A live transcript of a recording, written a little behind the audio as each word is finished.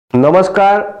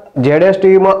નમસ્કાર,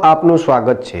 ZSTV માં આપનું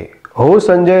સ્વાગત છે। હું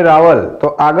સંજય રાવલ।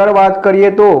 તો આગળ વાત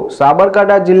કરીએ તો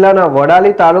સાબરકાંઠા જિલ્લાના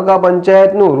વડાલી તાલુકા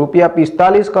પંચાયતનું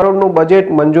 ₹45 કરોડનું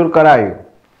બજેટ મંજૂર કરાયું।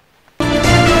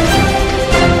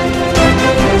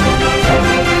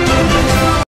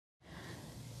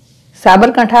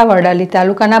 સાબરકાંઠા વડાલી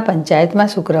તાલુકાના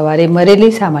પંચાયતમાં શુક્રવારે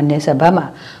મળેલી સામાન્ય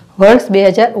સભામાં વર્ષ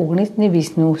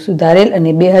 2019-20નું સુધારેલ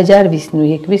અને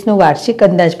 2020-21નું વાર્ષિક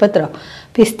અંદાજપત્ર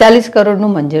 45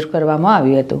 કરોડનું મંજૂર કરવામાં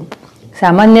આવ્યું હતું।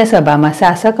 સામાન્ય સભામાં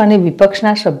શાસક અને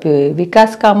વિપક્ષના સભ્યોએ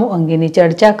વિકાસ કામો અંગેની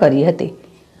ચર્ચા કરી હતી।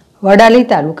 વડાલી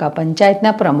તાલુકા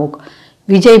પંચાયતના પ્રમુખ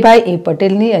વિજયભાઈ એ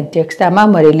પટેલની અધ્યક્ષતામાં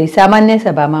મળેલી સામાન્ય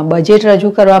સભામાં બજેટ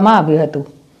રજૂ કરવામાં આવ્યું હતું।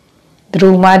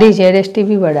 ધ્રુવ મારી, ZSTV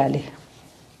વડાલી।